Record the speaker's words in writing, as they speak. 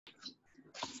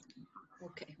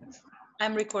Okay,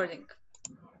 I'm recording.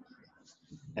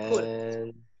 Cool.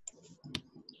 And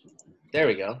there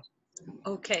we go.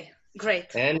 Okay,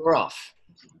 great. And we're off.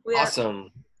 We are, Awesome.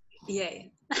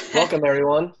 yay. Welcome,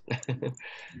 everyone.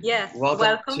 Yeah, Welcome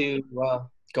welcome. to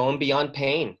Going Beyond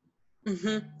Pain.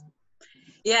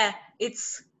 Yeah,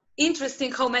 it's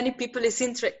interesting how many people is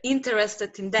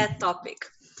interested in that topic.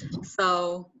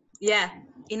 So yeah,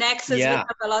 in Access we Yeah.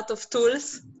 have a lot of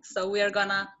tools. So we are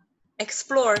gonna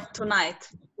explore tonight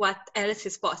what else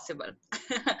is possible.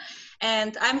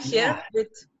 And I'm here Yeah.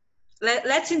 with,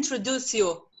 let's introduce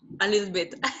you a little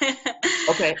bit.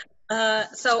 Okay.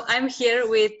 So I'm here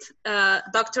with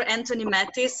Dr. Anthony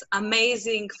Mattis,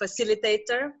 amazing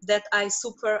facilitator that I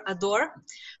super adore.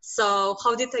 So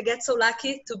how did I get so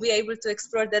lucky to be able to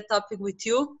explore that topic with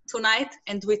you tonight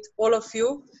and with all of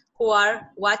you who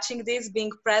are watching this,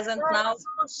 being present now?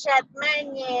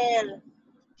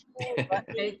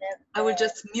 Okay. I will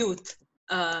just mute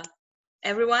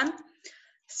everyone.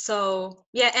 So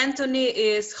yeah, Anthony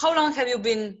is, how long have you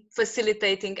been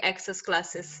facilitating access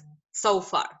classes so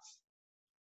far?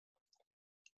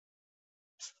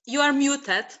 You are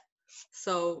muted,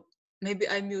 so maybe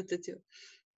I muted you.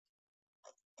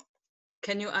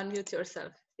 Can you unmute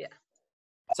yourself? Yeah.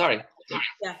 Sorry.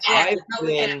 Yeah. Now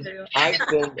we can hear you. I've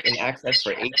been in Access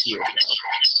for 8 years now.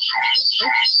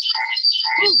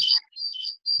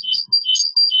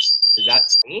 Is that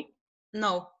me?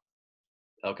 No.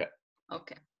 Okay.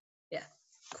 Okay. Yeah.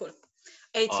 Cool.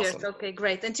 8 years. Awesome. Okay,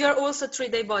 great. And you're also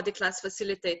 3-day body class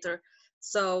facilitator.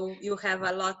 So you have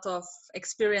a lot of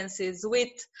experiences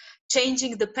with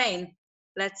changing the pain.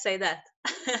 Let's say that.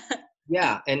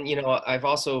 Yeah, and I've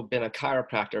also been a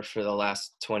chiropractor for the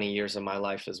last 20 years of my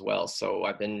life as well. So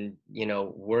I've been,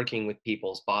 working with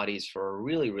people's bodies for a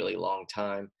really, really long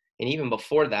time. And even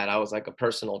before that, I was like a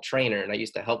personal trainer and I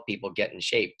used to help people get in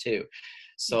shape too.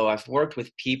 So I've worked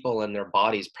with people and their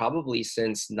bodies probably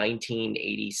since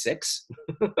 1986.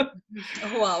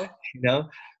 Wow.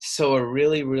 So a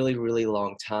really, really, really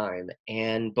long time.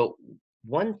 But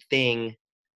one thing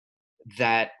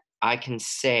that I can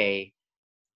say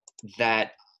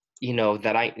that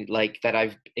that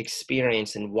I've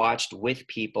experienced and watched with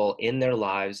people in their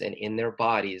lives and in their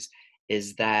bodies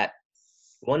is that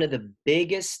one of the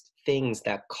biggest things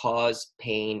that cause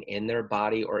pain in their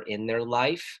body or in their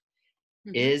life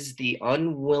is the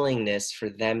unwillingness for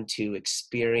them to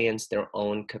experience their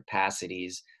own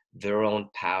capacities, their own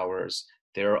powers,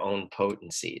 their own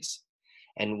potencies.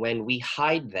 And when we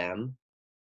hide them,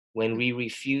 when we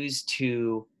refuse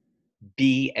to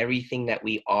be everything that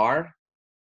we are,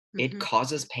 it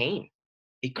causes pain.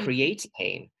 It creates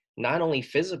pain, not only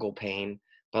physical pain,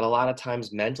 but a lot of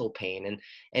times mental pain.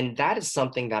 And that is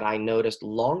something that I noticed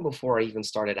long before I even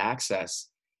started Access.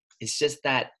 It's just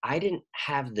that I didn't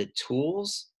have the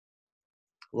tools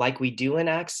like we do in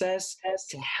Access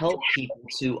to help people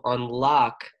to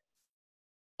unlock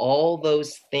all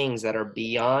those things that are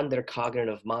beyond their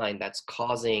cognitive mind that's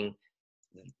causing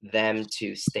them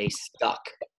to stay stuck,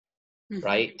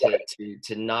 right?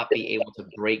 To not be able to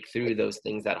break through those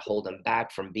things that hold them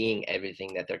back from being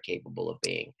everything that they're capable of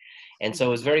being. And so it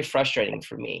was very frustrating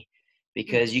for me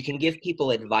because you can give people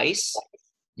advice,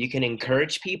 you can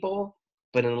encourage people,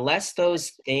 but unless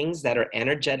those things that are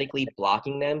energetically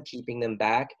blocking them, keeping them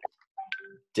back,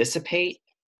 dissipate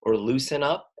or loosen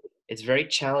up, it's very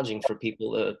challenging for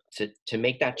people to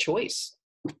make that choice.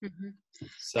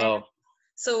 So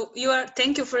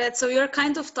thank you for that. So you're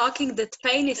kind of talking that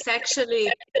pain is actually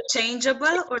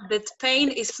changeable, or that pain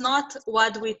is not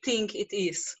what we think it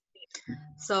is.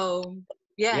 So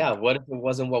yeah, what if it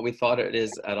wasn't what we thought it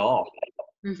is at all?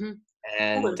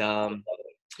 And cool.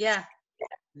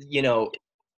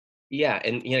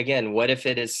 and again, what if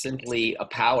it is simply a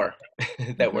power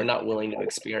that we're not willing to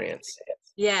experience?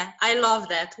 Yeah, I love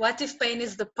that. What if pain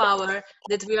is the power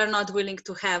that we are not willing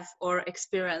to have or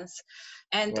experience?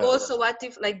 And also, what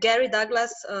if, like Gary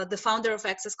Douglas, the founder of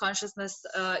Access Consciousness,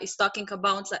 is talking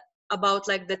about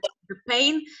like that the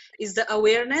pain is the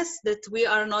awareness that we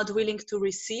are not willing to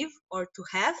receive or to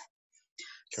have.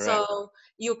 Correct. So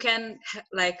you can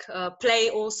play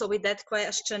also with that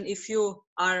question. If you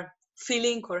are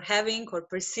feeling or having or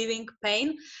perceiving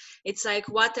pain, it's like,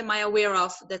 what am I aware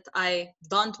of that I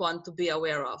don't want to be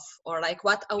aware of, or like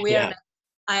what awareness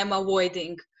I am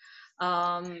avoiding.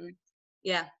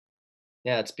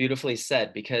 Yeah, it's beautifully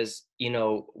said, because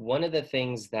one of the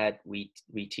things that we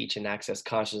teach in Access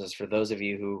Consciousness, for those of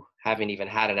you who haven't even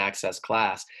had an Access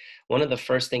class, one of the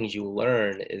first things you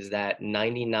learn is that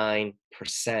 99%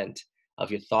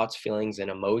 of your thoughts, feelings, and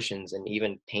emotions, and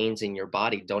even pains in your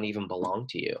body don't even belong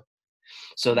to you.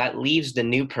 So that leaves the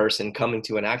new person coming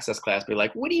to an access class be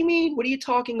like, what do you mean? What are you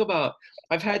talking about?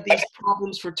 I've had these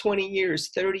problems for 20 years,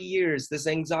 30 years. This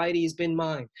anxiety has been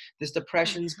mine. This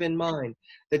depression's been mine.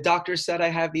 The doctor said I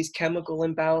have these chemical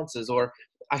imbalances, or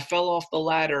I fell off the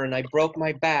ladder and I broke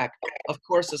my back. Of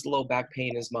course, this low back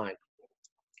pain is mine.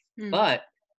 But,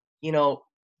 you know,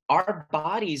 our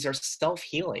bodies are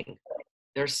self-healing.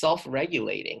 They're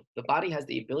self-regulating. The body has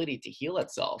the ability to heal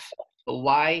itself. But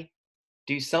why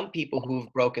do some people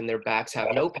who've broken their backs have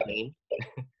no pain?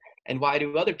 And why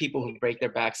do other people who break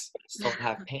their backs still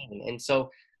have pain? And so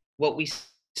what we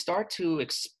start to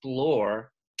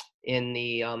explore in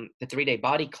the 3-day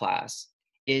body class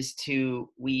is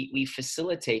we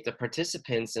facilitate the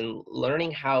participants in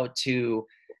learning how to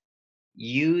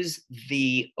use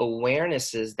the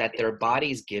awarenesses that their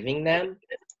body's giving them,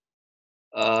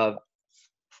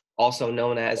 also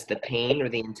known as the pain or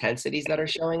the intensities that are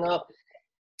showing up,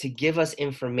 to give us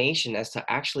information as to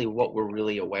actually what we're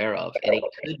really aware of. And it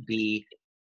could be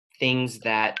things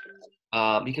that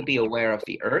we could be aware of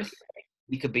the earth,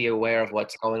 we could be aware of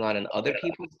what's going on in other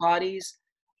people's bodies,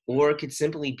 or it could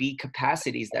simply be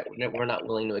capacities that we're not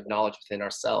willing to acknowledge within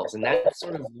ourselves. And that's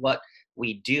sort of what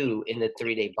we do in the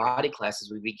 3-day body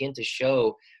classes. We begin to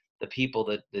show the people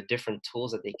the different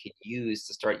tools that they could use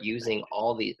to start using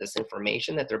all this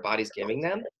information that their body's giving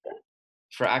them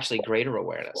for actually greater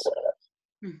awareness.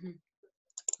 Mm-hmm.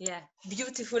 Yeah,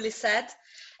 beautifully said.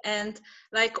 And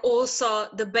like also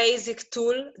the basic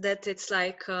tool that it's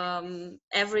like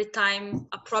every time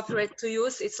appropriate to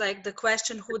use, it's like the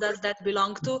question, who does that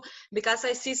belong to? Because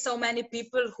I see so many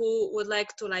people who would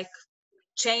like to like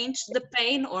change the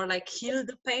pain or like heal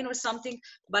the pain or something,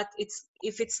 but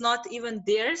if it's not even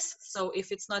theirs, so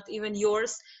if it's not even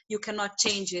yours, you cannot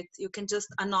change it. You can just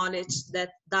acknowledge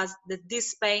that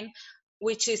this pain,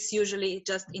 which is usually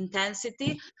just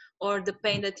intensity, or the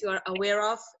pain that you are aware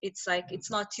of, it's like it's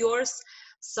not yours.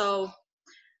 So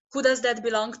who does that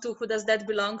belong to? Who does that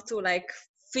belong to? Like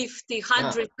 50,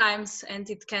 100 times, and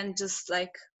it can just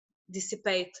like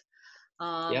dissipate.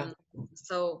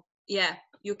 So yeah,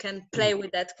 you can play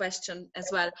with that question as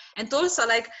well. And also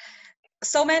like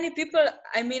so many people,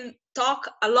 I mean, talk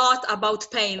a lot about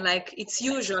pain, like it's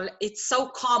usual, it's so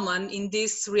common in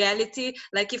this reality.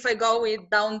 Like if I go with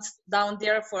down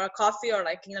there for a coffee or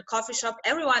like in a coffee shop,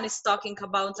 everyone is talking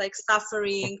about like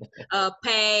suffering,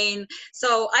 pain.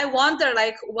 So I wonder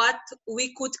like what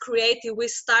we could create if we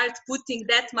start putting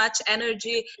that much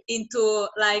energy into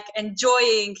like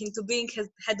enjoying, into being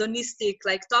hedonistic,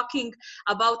 like talking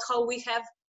about how we have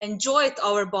enjoyed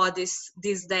our bodies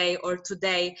this day or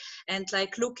today, and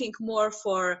like looking more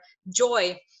for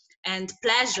joy and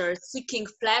pleasure, seeking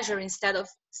pleasure instead of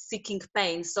seeking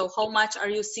pain. So how much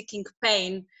are you seeking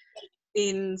pain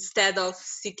instead of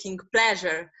seeking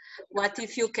pleasure? What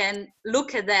if you can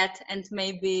look at that and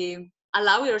maybe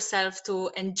allow yourself to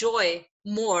enjoy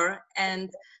more? And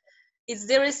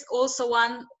there is also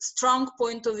one strong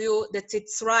point of view that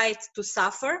it's right to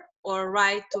suffer or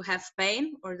right to have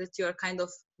pain, or that you're kind of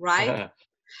right.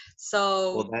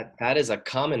 So well, that is a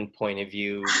common point of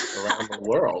view around the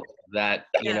world, that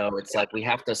you know, it's like we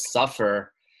have to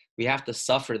suffer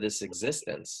this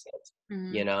existence.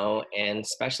 You know, and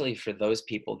especially for those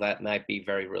people that might be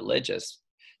very religious,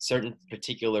 certain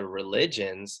particular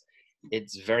religions,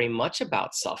 it's very much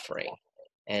about suffering,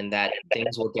 and that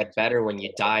things will get better when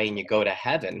you die and you go to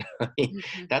heaven. I mean,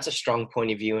 that's a strong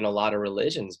point of view in a lot of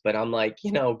religions. But I'm like,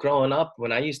 you know, growing up,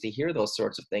 when I used to hear those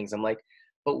sorts of things, I'm like,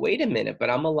 but wait a minute, but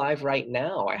I'm alive right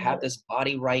now. I have this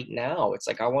body right now. It's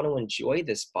like, I want to enjoy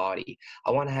this body.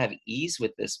 I want to have ease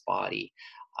with this body.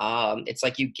 It's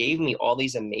like, you gave me all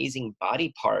these amazing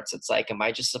body parts. It's like, am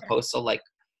I just supposed to like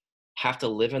have to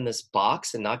live in this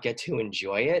box and not get to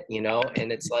enjoy it, you know?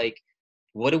 And it's like,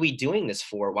 what are we doing this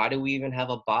for? Why do we even have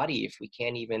a body if we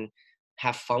can't even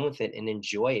have fun with it and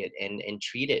enjoy it and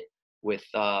treat it with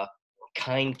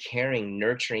kind, caring,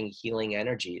 nurturing, healing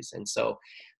energies? And so,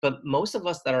 but most of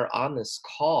us that are on this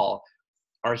call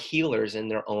are healers in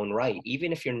their own right,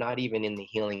 even if you're not even in the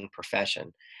healing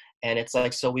profession. And it's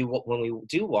like, so when we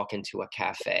do walk into a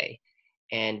cafe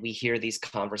and we hear these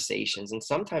conversations, and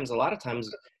sometimes, a lot of times,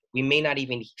 we may not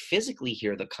even physically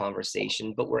hear the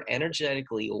conversation, but we're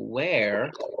energetically aware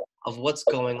of what's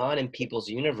going on in people's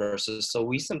universes. So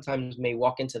we sometimes may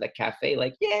walk into the cafe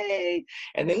like, yay,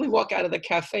 and then we walk out of the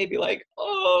cafe be like,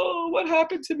 oh, what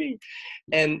happened to me?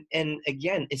 And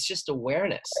again, it's just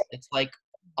awareness. It's like,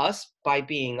 us, by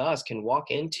being us, can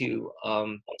walk into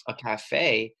a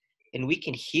cafe and we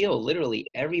can heal literally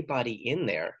everybody in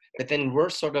there, but then we're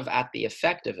sort of at the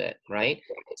effect of it, right?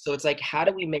 So it's like, how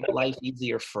do we make life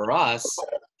easier for us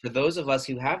for those of us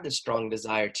who have this strong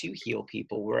desire to heal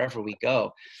people wherever we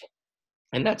go.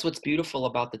 And that's what's beautiful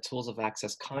about the tools of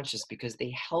Access Conscious, because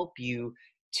they help you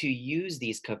to use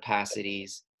these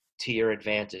capacities to your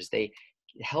advantage. They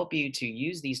help you to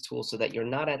use these tools so that you're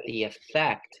not at the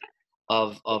effect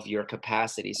of your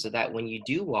capacity, so that when you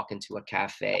do walk into a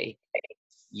cafe,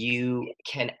 you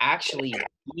can actually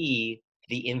be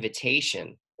the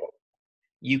invitation.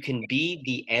 You can be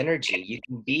the energy. You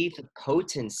can be the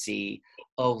potency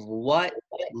of what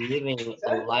living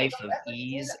a life of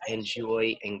ease and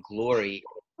joy and glory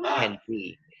can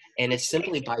be. And it's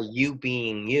simply by you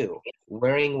being you,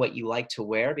 wearing what you like to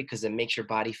wear because it makes your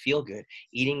body feel good,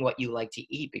 eating what you like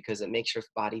to eat because it makes your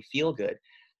body feel good,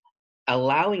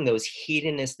 allowing those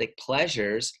hedonistic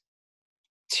pleasures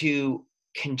to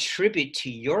contribute to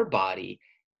your body,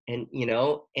 and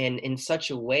and in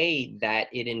such a way that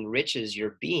it enriches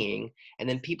your being. And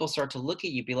then people start to look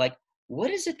at you, be like, what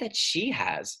is it that she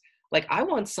has? Like, I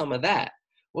want some of that.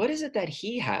 What is it that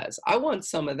he has? I want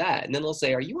some of that. And then they'll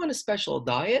say, are you on a special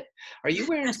diet? Are you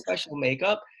wearing special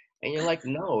makeup? And you're like,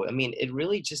 no, I mean, it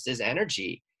really just is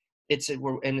energy. And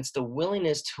it's the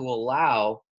willingness to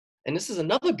allow. And this is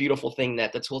another beautiful thing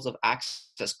that the tools of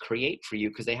Access create for you,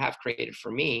 because they have created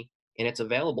for me, and it's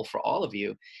available for all of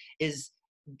you, is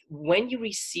when you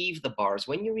receive the bars,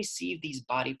 when you receive these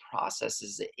body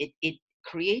processes, it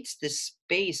creates this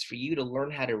space for you to learn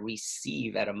how to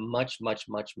receive at a much, much,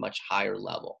 much, much higher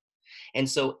level. And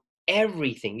so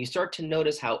everything, you start to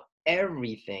notice how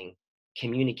everything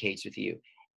communicates with you.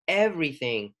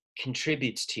 Everything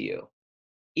contributes to you.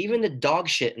 Even the dog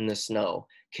shit in the snow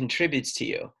contributes to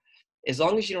you. As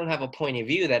long as you don't have a point of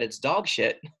view that it's dog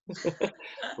shit,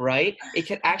 right? It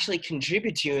can actually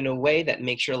contribute to you in a way that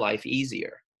makes your life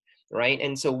easier, right?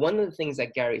 And so one of the things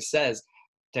that Gary says,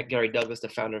 that Gary Douglas, the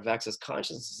founder of Access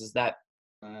Consciousness, is that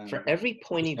for every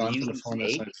point of view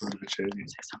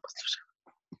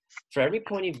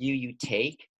you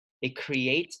take, it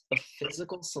creates a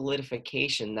physical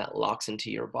solidification that locks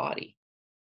into your body.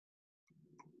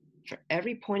 For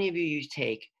every point of view you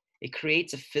take, it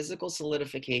creates a physical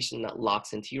solidification that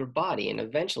locks into your body, and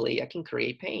eventually it can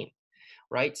create pain,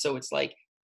 right? So it's like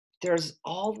there's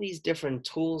all these different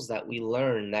tools that we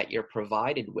learn that you're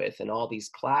provided with in all these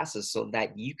classes, so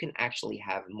that you can actually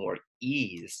have more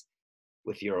ease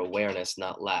with your awareness,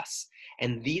 not less.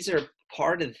 And these are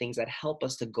part of the things that help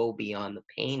us to go beyond the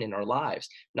pain in our lives,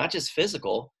 not just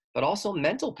physical, but also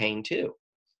mental pain too.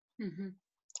 Mm-hmm.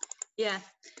 Yeah.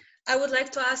 I would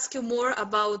like to ask you more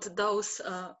about those,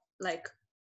 like,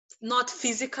 not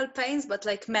physical pains, but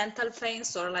like mental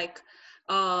pains, or like,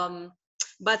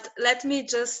 but let me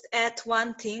just add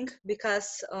one thing,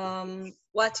 because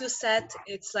what you said,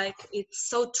 it's like, it's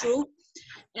so true.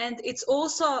 And it's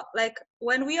also like,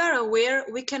 when we are aware,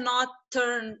 we cannot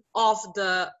turn off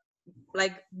the,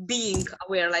 like, being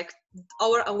aware, like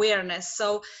our awareness.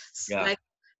 So Yeah.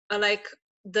 like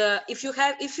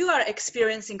if you are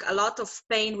experiencing a lot of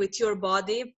pain with your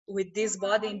body, with this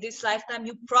body in this lifetime,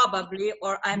 you probably,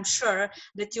 or I'm sure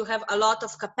that you have a lot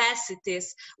of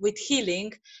capacities with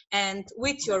healing and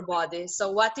with your body.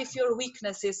 So what if your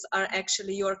weaknesses are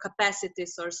actually your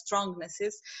capacities or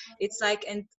strongnesses? It's like,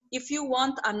 and if you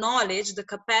want to acknowledge the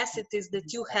capacities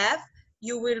that you have,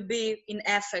 you will be in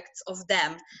effects of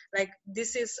them. Like,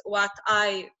 this is what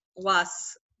I was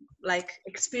like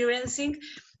experiencing.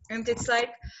 And it's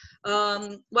like,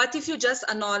 what if you just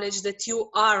acknowledge that you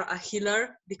are a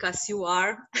healer, because you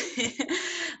are.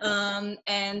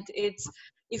 And it's,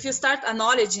 if you start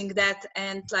acknowledging that,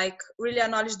 and like really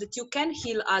acknowledge that you can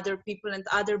heal other people and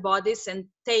other bodies and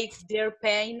take their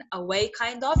pain away,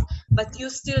 kind of, but you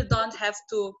still don't have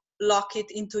to lock it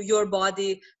into your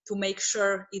body to make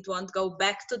sure it won't go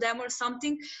back to them or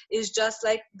something. It's just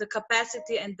like the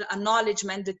capacity and the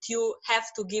acknowledgement that you have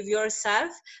to give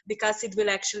yourself, because it will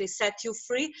actually set you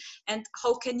free. And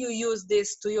how can you use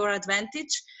this to your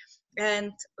advantage?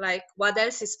 And like, what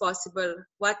else is possible?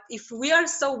 What if we are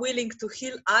so willing to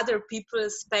heal other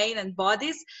people's pain and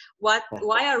bodies, why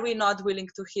are we not willing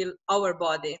to heal our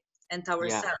body and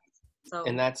ourselves? Yeah. So,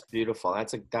 and that's beautiful.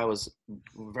 That was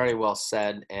very well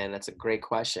said, and that's a great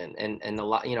question. And a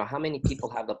lot, how many people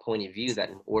have the point of view that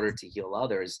in order to heal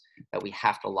others, that we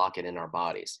have to lock it in our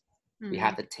bodies. We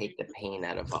have to take the pain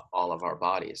out of all of our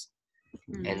bodies.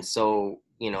 And so,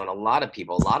 and a lot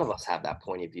of us have that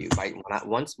point of view, right?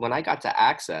 When I got to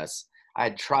Access, I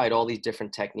had tried all these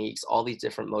different techniques, all these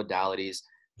different modalities.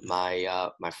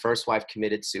 My first wife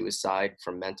committed suicide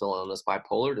from mental illness,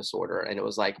 bipolar disorder. And it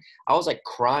was like, I was like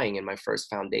crying in my first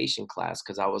foundation class,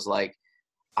 because I was like,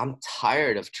 I'm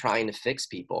tired of trying to fix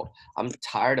people. I'm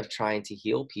tired of trying to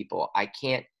heal people. I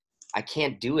can't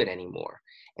do it anymore.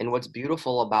 And what's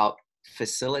beautiful about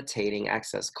facilitating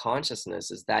access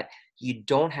consciousness is that you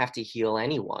don't have to heal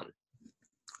anyone.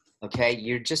 Okay,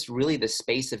 you're just really the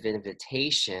space of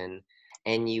invitation,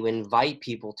 and you invite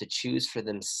people to choose for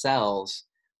themselves,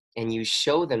 and you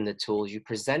show them the tools, you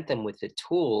present them with the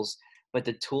tools, but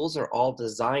the tools are all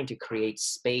designed to create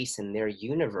space in their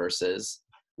universes.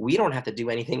 We don't have to do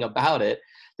anything about it.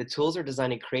 The tools are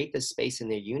designed to create this space in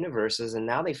their universes, and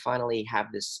now they finally have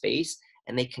this space,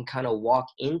 and they can kind of walk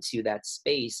into that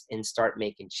space and start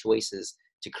making choices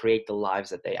to create the lives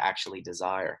that they actually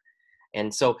desire.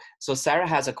 And so Sarah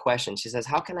has a question. She says,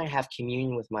 how can I have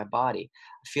communion with my body?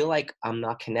 I feel like I'm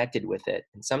not connected with it.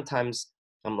 And sometimes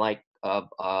I'm like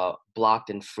blocked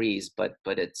and freeze, but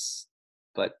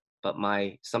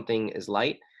my something is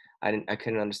light. I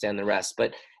couldn't understand the rest.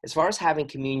 But as far as having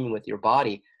communion with your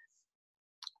body,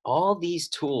 all these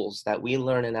tools that we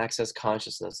learn in Access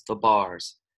Consciousness, the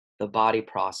bars, the body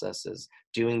processes,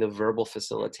 doing the verbal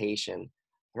facilitation,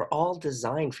 they're all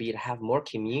designed for you to have more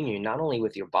communion, not only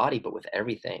with your body, but with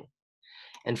everything.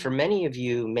 And for many of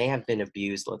you may have been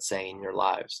abused, let's say, in your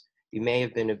lives. You may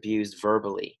have been abused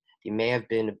verbally. You may have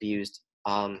been abused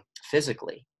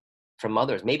physically from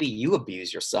others. Maybe you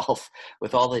abuse yourself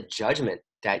with all the judgment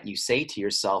that you say to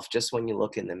yourself just when you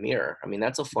look in the mirror. I mean,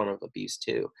 that's a form of abuse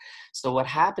too. So what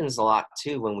happens a lot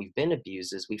too when we've been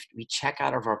abused is we check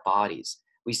out of our bodies.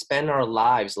 We spend our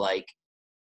lives like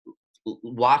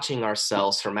watching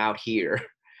ourselves from out here,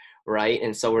 right?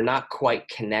 And so we're not quite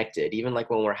connected, even like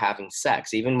when we're having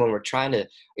sex, even when we're trying to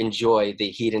enjoy the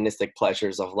hedonistic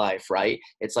pleasures of life, right?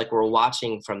 It's like we're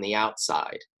watching from the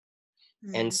outside.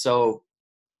 And so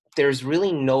there's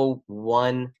really no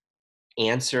one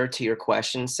answer to your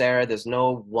question, Sarah. There's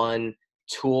no one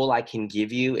tool I can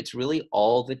give you. It's really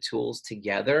all the tools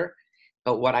together.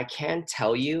 But what I can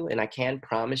tell you, and I can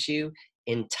promise you,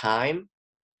 in time,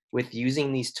 with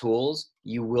using these tools,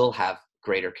 you will have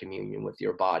greater communion with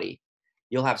your body.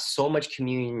 You'll have so much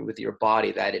communion with your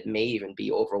body that it may even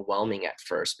be overwhelming at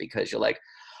first, because you're like,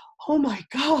 oh my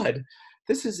God,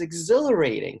 this is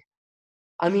exhilarating.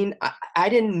 I mean, I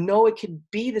didn't know it could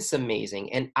be this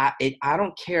amazing. And I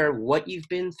don't care what you've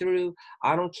been through.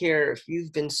 I don't care if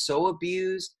you've been so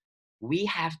abused. We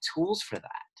have tools for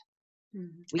that.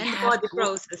 We and have body tools.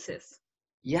 processes.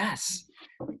 Yes.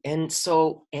 And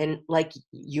so, and like,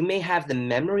 you may have the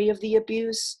memory of the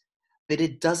abuse, but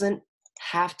it doesn't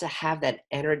have to have that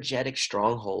energetic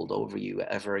stronghold over you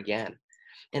ever again.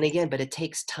 And again, but it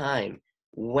takes time.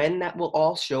 When that will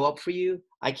all show up for you,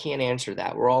 I can't answer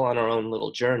that. We're all on our own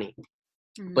little journey,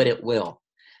 but it will,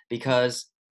 because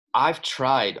I've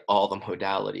tried all the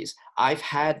modalities. I've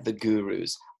had the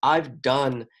gurus. I've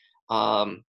done,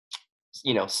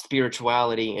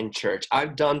 spirituality in church.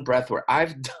 I've done breathwork.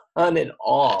 I've done it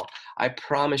all. I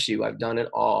promise you, I've done it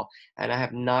all. And I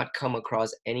have not come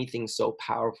across anything so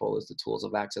powerful as the tools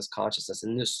of Access Consciousness.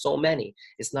 And there's so many.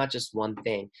 It's not just one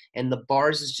thing. And the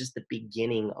bars is just the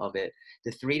beginning of it.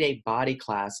 The 3-day body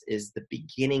class is the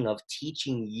beginning of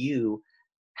teaching you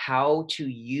how to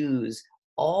use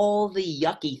all the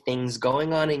yucky things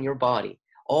going on in your body,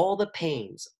 all the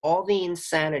pains, all the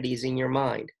insanities in your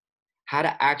mind, how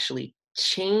to actually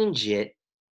change it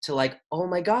to like, oh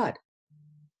my God,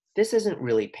 this isn't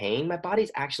really pain. My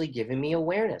body's actually giving me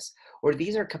awareness. Or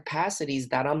these are capacities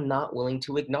that I'm not willing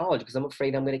to acknowledge because I'm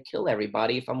afraid I'm going to kill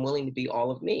everybody if I'm willing to be all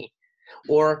of me.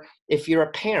 Or if you're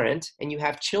a parent and you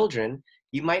have children,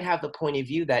 you might have the point of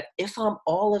view that if I'm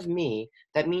all of me,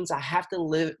 that means I have to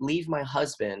leave my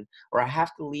husband, or I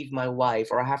have to leave my wife,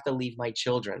 or I have to leave my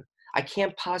children. I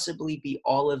can't possibly be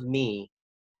all of me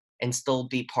and still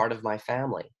be part of my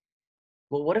family.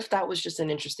 Well, what if that was just an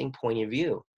interesting point of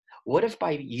view? What if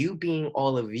by you being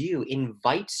all of you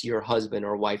invites your husband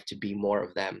or wife to be more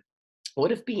of them?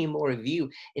 What if being more of you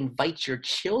invites your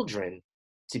children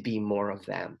to be more of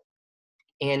them?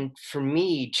 And for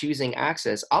me, choosing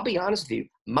Access, I'll be honest with you,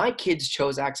 my kids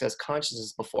chose Access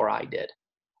Consciousness before I did.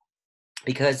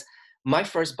 Because my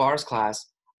first bars class,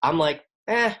 I'm like,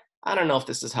 I don't know if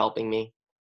this is helping me.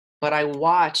 But I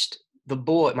watched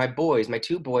my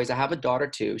 2 boys, I have a daughter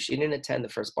too. She didn't attend the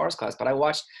first bars class, but I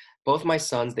watched both my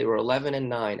sons. They were 11 and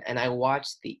 9, and I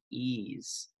watched the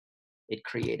ease it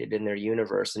created in their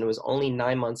universe. And it was only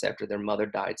 9 months after their mother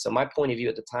died. So my point of view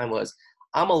at the time was,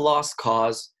 I'm a lost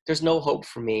cause. There's no hope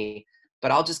for me,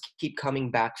 but I'll just keep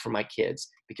coming back for my kids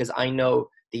because I know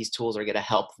these tools are going to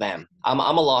help them. I'm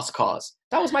a lost cause.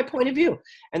 That was my point of view.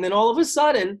 And then all of a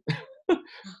sudden,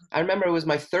 I remember it was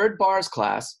my 3rd bars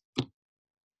class.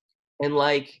 And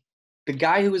like, the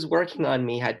guy who was working on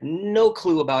me had no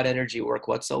clue about energy work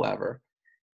whatsoever.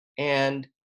 And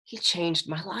he changed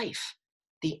my life.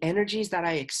 The energies that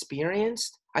I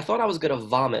experienced I thought I was going to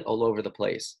vomit all over the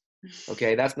place.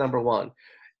 Okay, that's number one.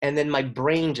 And then my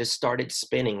brain just started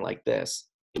spinning like this.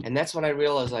 And that's when I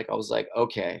realized, like, I was like,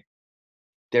 okay,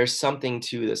 there's something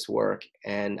to this work.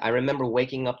 And I remember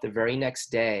waking up the very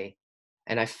next day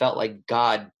and I felt like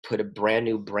God put a brand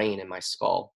new brain in my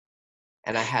skull.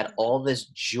 And I had all this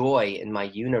joy in my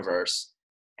universe.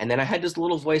 And then I had this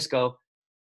little voice go,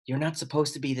 you're not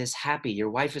supposed to be this happy. Your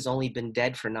wife has only been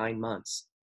dead for 9 months.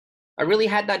 I really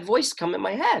had that voice come in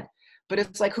my head. But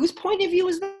it's like, whose point of view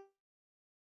is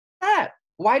that?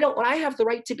 Why don't I have the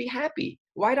right to be happy?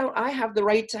 Why don't I have the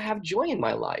right to have joy in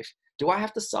my life? Do I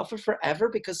have to suffer forever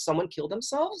because someone killed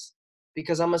themselves?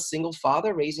 Because I'm a single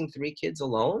father raising 3 kids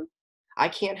alone? I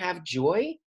can't have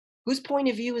joy? Whose point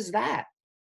of view is that?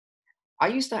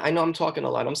 I know I'm talking a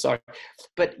lot, I'm sorry.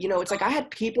 But, it's like I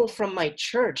had people from my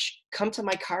church come to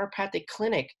my chiropractic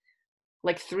clinic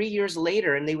like 3 years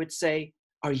later, and they would say,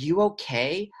 are you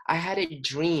okay? I had a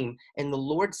dream, and the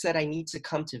Lord said I need to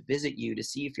come to visit you to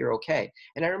see if you're okay.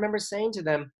 And I remember saying to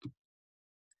them,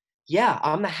 yeah,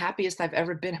 I'm the happiest I've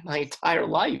ever been in my entire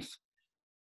life.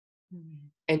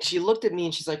 And she looked at me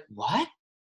and she's like, what?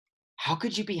 How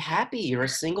could you be happy? You're a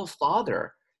single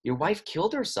father. Your wife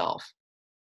killed herself.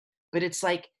 But it's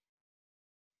like,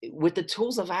 with the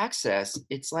tools of access,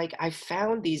 it's like I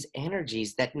found these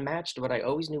energies that matched what I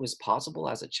always knew was possible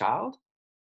as a child,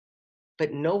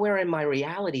 but nowhere in my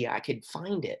reality I could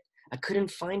find it. I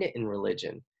couldn't find it in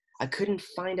religion. I couldn't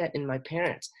find it in my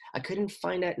parents. I couldn't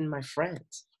find it in my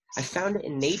friends. I found it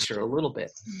in nature a little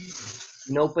bit.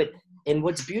 And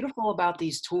what's beautiful about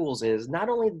these tools is not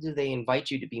only do they invite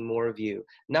you to be more of you,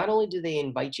 not only do they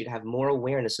invite you to have more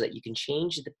awareness so that you can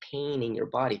change the pain in your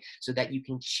body, so that you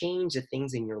can change the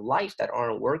things in your life that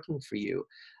aren't working for you,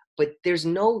 but there's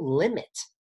no limit.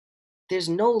 There's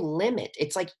no limit.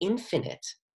 It's like infinite.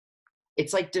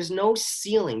 It's like there's no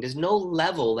ceiling. There's no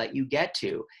level that you get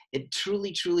to. It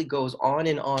truly, truly goes on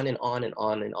and on and on and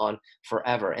on and on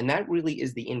forever. And that really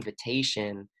is the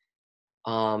invitation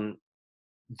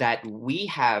that we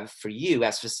have for you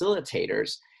as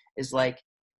facilitators, is like,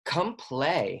 come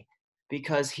play,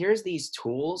 because here's these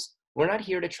tools. We're not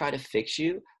here to try to fix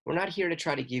you. We're not here to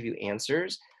try to give you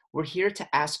answers. We're here to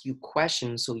ask you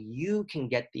questions so you can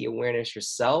get the awareness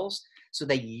yourselves, so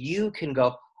that you can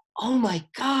go, oh my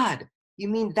God, you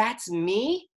mean that's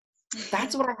me?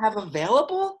 That's what I have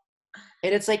available?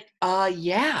 And it's like,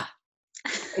 yeah.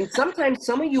 And sometimes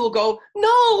some of you will go,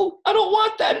 no, I don't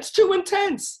want that. It's too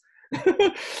intense.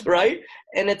 Right?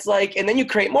 And it's like, and then you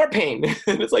create more pain.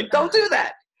 And it's like, don't do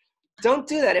that. Don't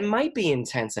do that. It might be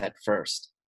intense at first,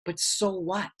 but so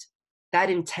what? That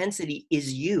intensity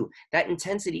is you. That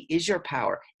intensity is your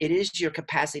power. It is your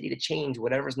capacity to change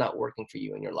whatever's not working for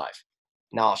you in your life.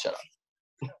 Now I'll shut up.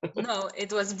 No,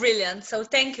 it was brilliant. So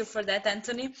thank you for that,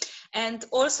 Anthony. And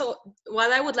also,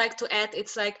 what I would like to add,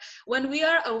 it's like when we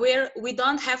are aware, we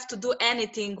don't have to do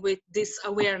anything with this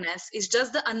awareness. It's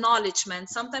just the acknowledgement.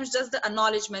 Sometimes just the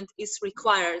acknowledgement is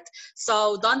required.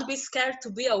 So don't be scared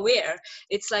to be aware.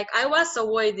 It's like I was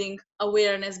avoiding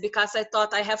awareness because I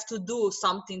thought I have to do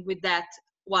something with that,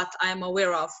 what I'm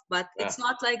aware of, but it's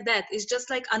not like that. It's just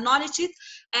like acknowledge it,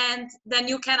 and then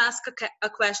you can ask a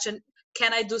question.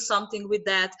 Can I do something with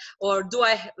that, or do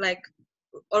I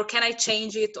or can I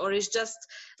change it, or is just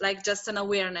an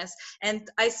awareness? And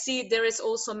I see there is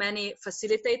also many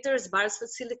facilitators, bars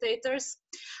facilitators,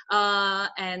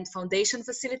 and foundation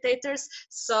facilitators.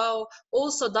 So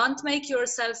also don't make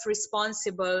yourself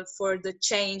responsible for the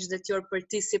change that your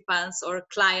participants or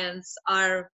clients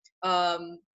are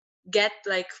get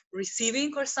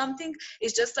receiving or something.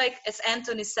 It's just like, as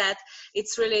Anthony said,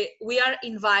 it's really, we are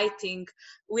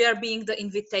being the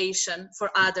invitation for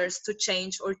others to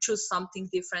change or choose something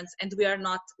different, and we are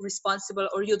not responsible,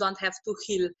 or you don't have to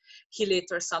heal it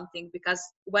or something, because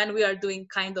when we are doing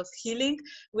kind of healing,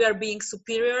 we are being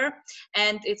superior,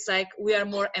 and it's like we are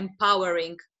more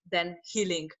empowering than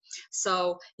healing.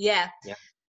 So yeah.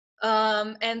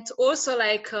 And also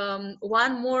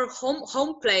one more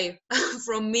home play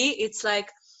from me, it's like,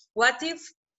 what if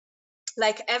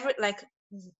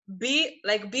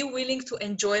be willing to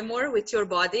enjoy more with your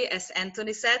body, as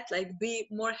Anthony said, be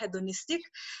more hedonistic,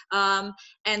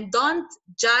 and don't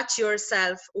judge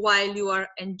yourself while you are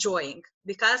enjoying,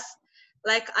 because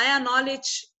I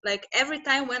acknowledge every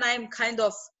time when I'm kind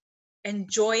of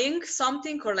enjoying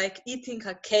something, or eating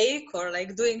a cake, or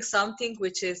doing something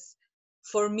which is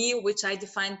for me, which I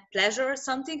define pleasure or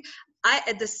something, I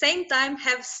at the same time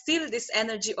have still this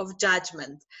energy of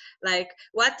judgment.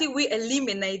 What if we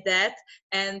eliminate that,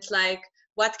 and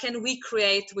what can we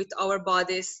create with our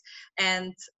bodies,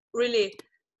 and really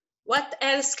what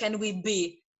else can we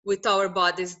be? with our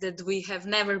bodies that we have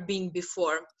never been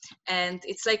before. And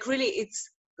it's like really, it's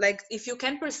like if you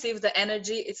can perceive the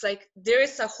energy, it's like there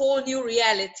is a whole new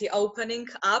reality opening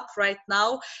up right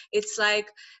now. It's like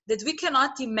that we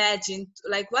cannot imagine,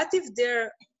 like what if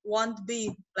there won't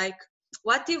be, like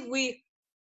what if we,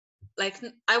 like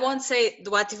I won't say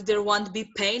what if there won't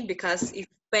be pain, because if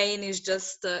pain is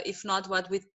just if not what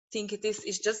we think it is,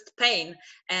 it's just pain.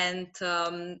 And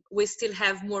we still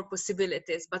have more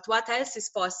possibilities, but what else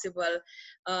is possible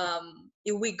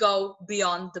if we go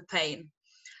beyond the pain?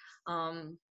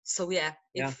 So yeah,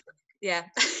 Yeah. if yeah.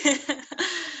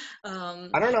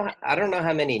 I don't know. I don't know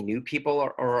how many new people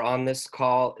are on this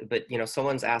call, but you know,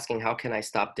 someone's asking, how can I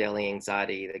stop daily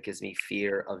anxiety that gives me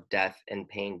fear of death and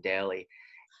pain daily?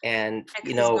 And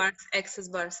you Access know, bars, access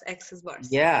bars, access bars.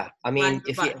 yeah, I Mind mean,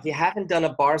 your body. if you haven't done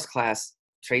a bars class,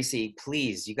 Tracy,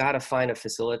 please, you got to find a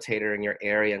facilitator in your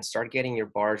area and start getting your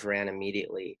bars ran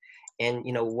immediately. And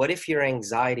you know, what if your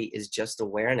anxiety is just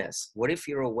awareness? What if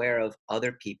you're aware of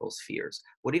other people's fears?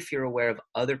 What if you're aware of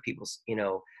other people's,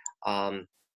 um,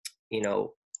 you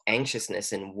know,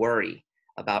 anxiousness and worry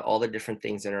about all the different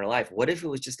things in her life? What if it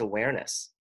was just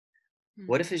awareness?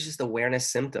 What if it's just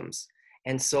awareness symptoms?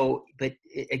 And so, but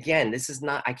again, this is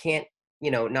not, I can't,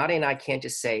 Nadia and I can't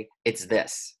just say it's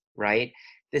this, right?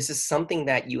 This is something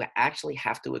that you actually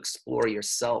have to explore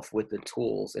yourself with the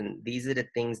tools. And these are the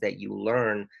things that you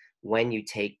learn when you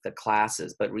take the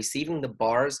classes. But receiving the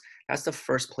bars, that's the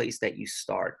first place that you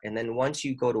start. And then once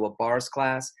you go to a bars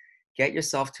class, get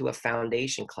yourself to a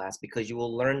foundation class, because you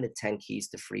will learn the 10 keys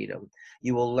to freedom.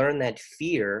 You will learn that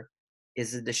fear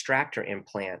is a distractor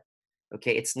implant.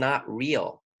 Okay, it's not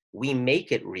real. We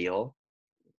make it real.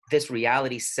 This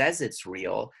reality says it's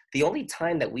real. The only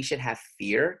time that we should have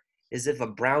fear is if a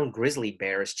brown grizzly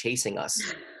bear is chasing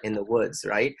us in the woods,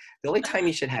 right? The only time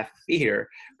you should have fear,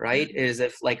 right, is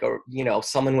if like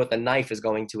someone with a knife is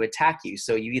going to attack you.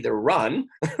 So you either run,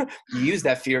 you use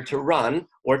that fear to run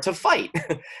or to fight,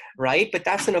 right? But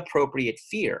that's an appropriate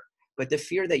fear. But the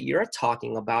fear that you're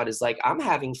talking about is like, I'm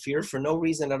having fear for no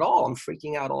reason at all. I'm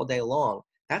freaking out all day long.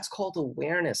 That's called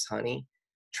awareness, honey.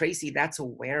 Tracy, that's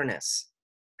awareness.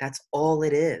 That's all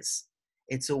it is.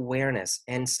 It's awareness.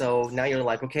 And so now you're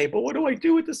like, okay, but what do I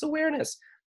do with this awareness?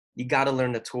 You got to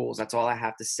learn the tools. That's all I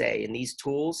have to say. And these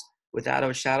tools, without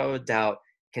a shadow of a doubt,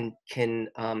 can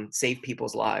save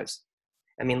people's lives.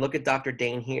 I mean, look at Dr.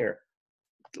 Dane here.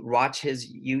 Watch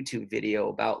his YouTube video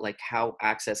about like how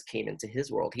access came into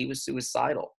his world. He was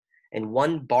suicidal, and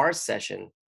one bar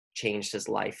session changed his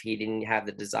life. He didn't have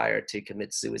the desire to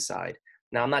commit suicide.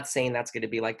 Now, I'm not saying that's going to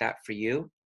be like that for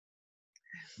you,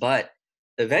 but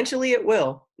eventually it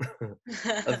will.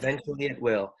 Eventually it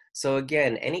will. So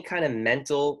again, any kind of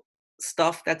mental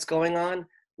stuff that's going on,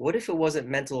 what if it wasn't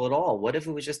mental at all? What if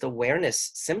it was just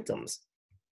awareness symptoms?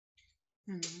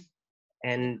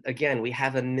 And again, we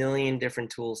have a million different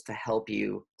tools to help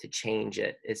you to change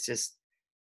it. It's just,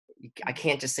 I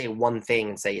can't just say one thing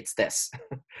and say it's this.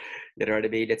 You know what I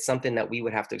mean? It's something that we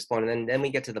would have to explore. And then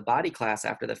we get to the body class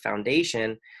after the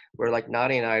foundation, where like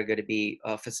Nadia and I are going to be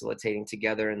facilitating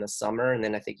together in the summer. And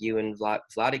then I think you and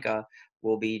Vladika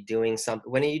will be doing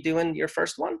something. When are you doing your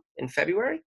first one? In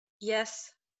February?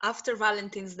 Yes, after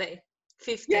Valentine's Day,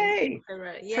 15th Yay!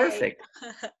 February. Yay! Perfect.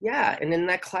 Yeah, and in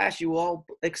that class, you all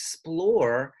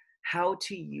explore how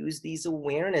to use these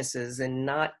awarenesses and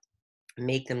not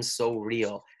make them so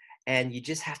real. And you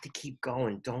just have to keep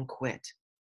going. Don't quit.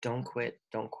 Don't quit.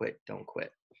 Don't quit. Don't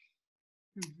quit.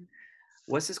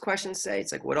 What's this question say?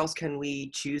 It's like, what else can we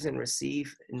choose and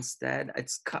receive instead?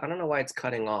 I don't know why it's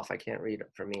cutting off. I can't read it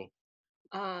for me.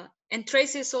 And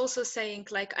Tracy is also saying,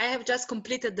 like, I have just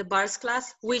completed the bars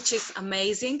class, which is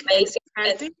amazing and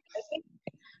healthy,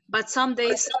 but some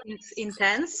days it's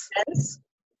intense.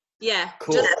 Yeah,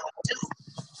 cool. Just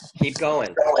keep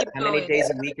going. How many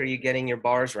days a week are you getting your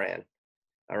bars ran?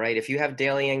 All right. If you have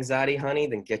daily anxiety, honey,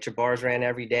 then get your bars ran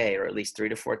every day, or at least 3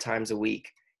 to 4 times a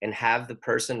week, and have the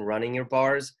person running your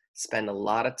bars spend a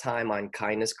lot of time on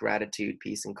kindness, gratitude,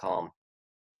 peace, and calm.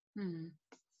 Okay.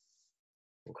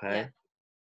 Yeah.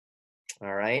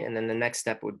 All right. And then the next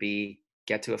step would be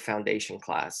get to a foundation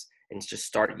class and just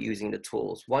start using the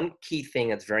tools. One key thing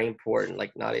that's very important,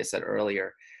 like Nadia said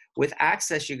earlier, with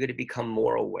access, you're going to become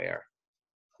more aware,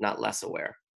 not less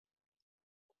aware.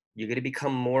 You're going to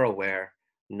become more aware,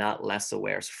 not less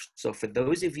aware. So for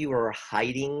those of you who are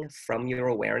hiding from your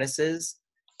awarenesses,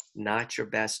 not your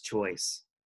best choice.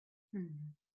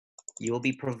 You'll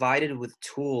be provided with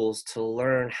tools to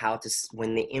learn how to,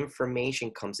 when the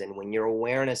information comes in, when your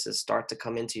awarenesses start to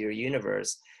come into your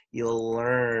universe, you'll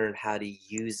learn how to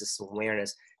use this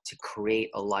awareness to create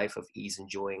a life of ease and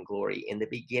joy and glory. In the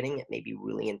beginning, it may be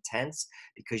really intense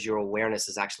because your awareness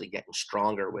is actually getting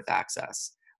stronger with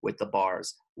access, with the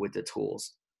bars, with the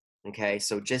tools. Okay,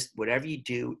 so just whatever you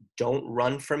do, don't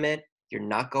run from it. You're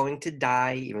not going to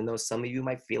die, even though some of you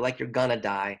might feel like you're gonna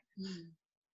die.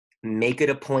 Make it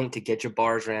a point to get your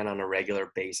bars ran on a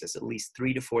regular basis, at least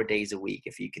 3 to 4 days a week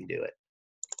if you can do it.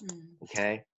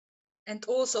 Okay. And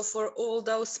also for all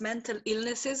those mental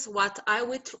illnesses, what I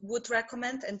would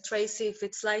recommend, and Tracy, if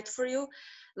it's light for you,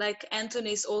 like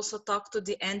Anthony's also talked to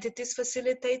the entities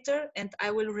facilitator, and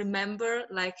I will remember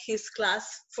like his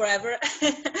class forever.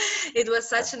 It was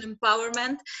such an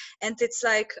empowerment. And it's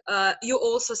like, you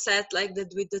also said like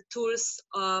that with the tools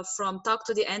from Talk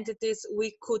to the Entities,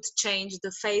 we could change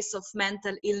the face of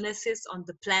mental illnesses on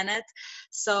the planet.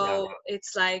 So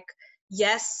it's like,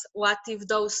 yes, what if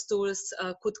those tools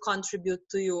could contribute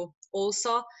to you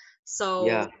also?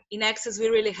 So in Access, we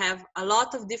really have a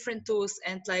lot of different tools,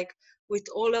 and like with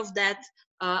all of that,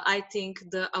 I think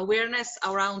the awareness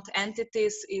around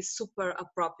entities is super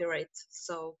appropriate.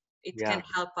 So it can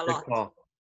help a lot.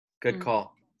 Good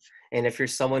call. And if you're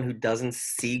someone who doesn't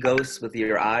see ghosts with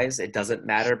your eyes, it doesn't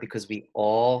matter, because we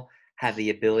all have the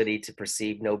ability to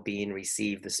perceive, know, be, and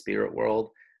receive the spirit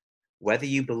world, whether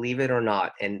you believe it or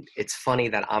not. And it's funny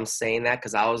that I'm saying that,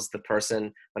 because I was the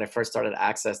person when I first started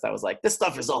Access that was like, this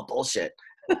stuff is all bullshit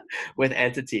with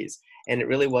entities. And it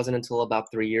really wasn't until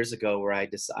about 3 years ago where I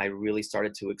really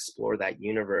started to explore that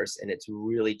universe, and it's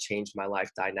really changed my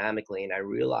life dynamically. And I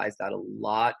realized that a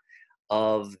lot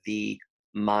of the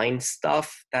mind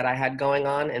stuff that I had going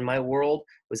on in my world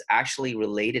was actually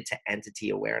related to entity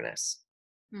awareness.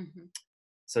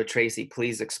 So Tracy,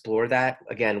 please explore that.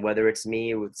 Again, whether it's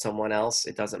me or with someone else,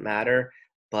 it doesn't matter,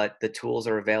 but the tools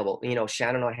are available. You know,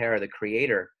 Shannon O'Hara, the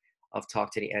creator of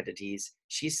Talk to the Entities,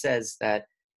 she says that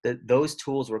those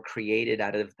tools were created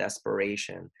out of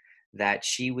desperation, that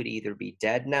she would either be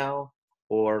dead now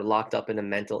or locked up in a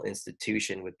mental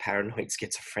institution with paranoid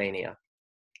schizophrenia.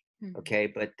 Okay,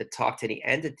 but the Talk to the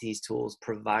Entities tools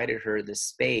provided her the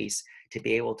space to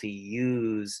be able to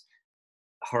use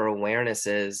her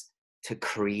awarenesses to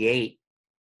create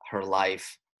her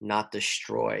life, not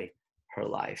destroy her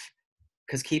life.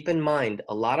 Because keep in mind,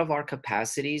 a lot of our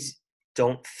capacities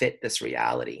don't fit this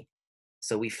reality.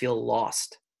 So we feel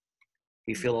lost.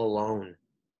 We feel alone.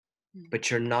 But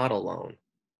you're not alone.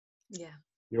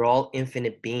 You're all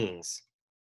infinite beings.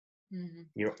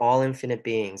 You're all infinite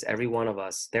beings, every one of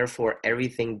us. Therefore,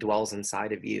 everything dwells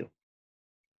inside of you.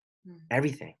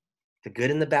 Everything. The good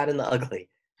and the bad and the ugly.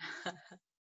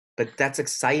 But that's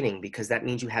exciting, because that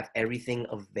means you have everything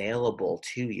available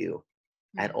to you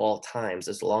at all times,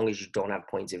 as long as you don't have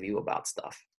points of view about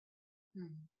stuff.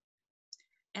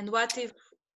 And what if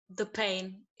the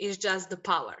pain is just the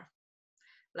power?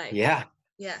 Like,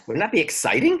 wouldn't that be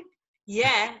exciting?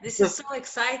 Yeah, this is so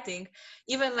exciting.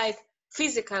 Even like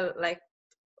physical, like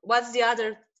what's the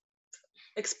other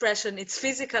expression? It's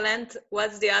physical, and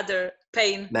what's the other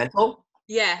pain? Mental?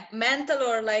 Yeah, mental,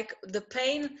 or like the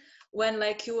pain when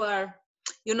like you are,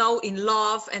 you know, in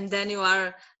love, and then you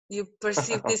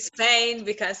perceive this pain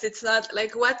because it's not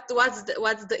like what's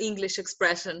the English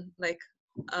expression like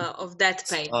of that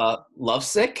pain?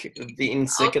 Lovesick, being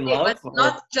sick in love, but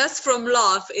not just from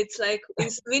love. It's like in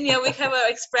Slovenia we have an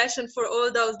expression for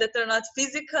all those that are not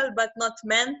physical but not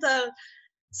mental,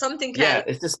 something else.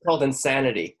 It's just called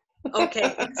insanity.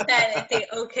 Okay, insanity.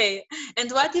 Okay,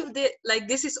 and what if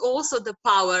this is also the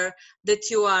power that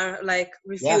you are like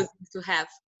refusing to have?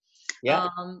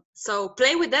 So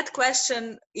play with that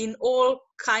question in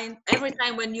every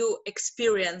time when you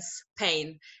experience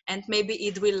pain, and maybe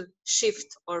it will shift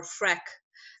or frack.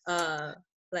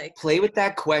 Play with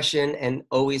that question, and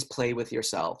always play with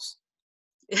yourselves.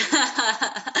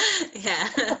 Yeah.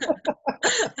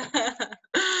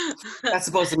 That's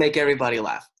supposed to make everybody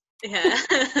laugh. Yeah.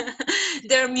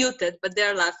 They're muted, but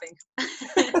they're laughing.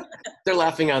 They're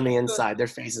laughing on the inside. Their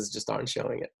faces just aren't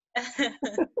showing it.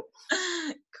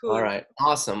 Cool. All right.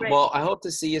 Awesome. Great. Well, I hope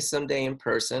to see you someday in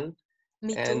person.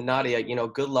 Me and too. Nadia,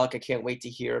 good luck. I can't wait to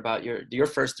hear about your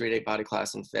first 3-day body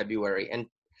class in February. And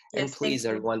please,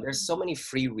 everyone, there's so many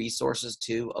free resources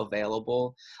too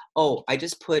available. Oh, I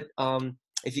just put,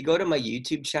 if you go to my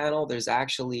YouTube channel, there's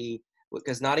actually,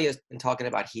 because Nadia's been talking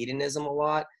about hedonism a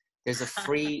lot, there's a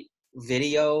free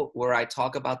video where I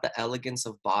talk about the elegance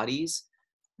of bodies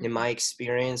in my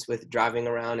experience with driving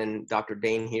around in Dr.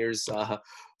 Dane here's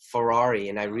Ferrari.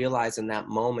 And I realized in that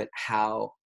moment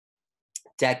how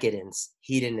decadence,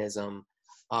 hedonism,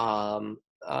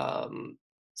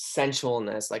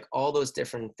 sensualness, like all those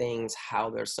different things,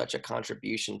 how there's such a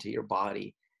contribution to your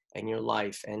body and your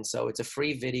life. And so it's a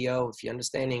free video. If you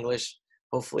understand English,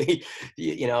 hopefully,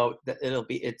 you know,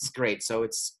 it's great. So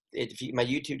my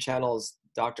YouTube channel is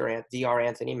Dr.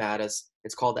 Anthony Mattis.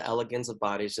 It's called The Elegance of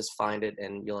Bodies. Just find it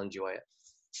and you'll enjoy it.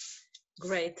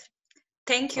 Great.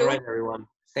 Thank you. All right, everyone.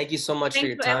 Thank you so much for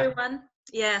your time. Thank you, everyone.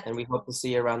 Yeah. And we hope to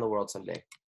see you around the world someday.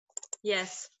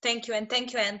 Yes. Thank you. And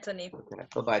thank you, Anthony. Okay.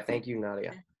 Bye-bye. Thank you,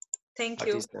 Nadja. Thank Talk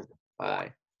you. to you soon.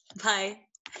 Bye. Bye.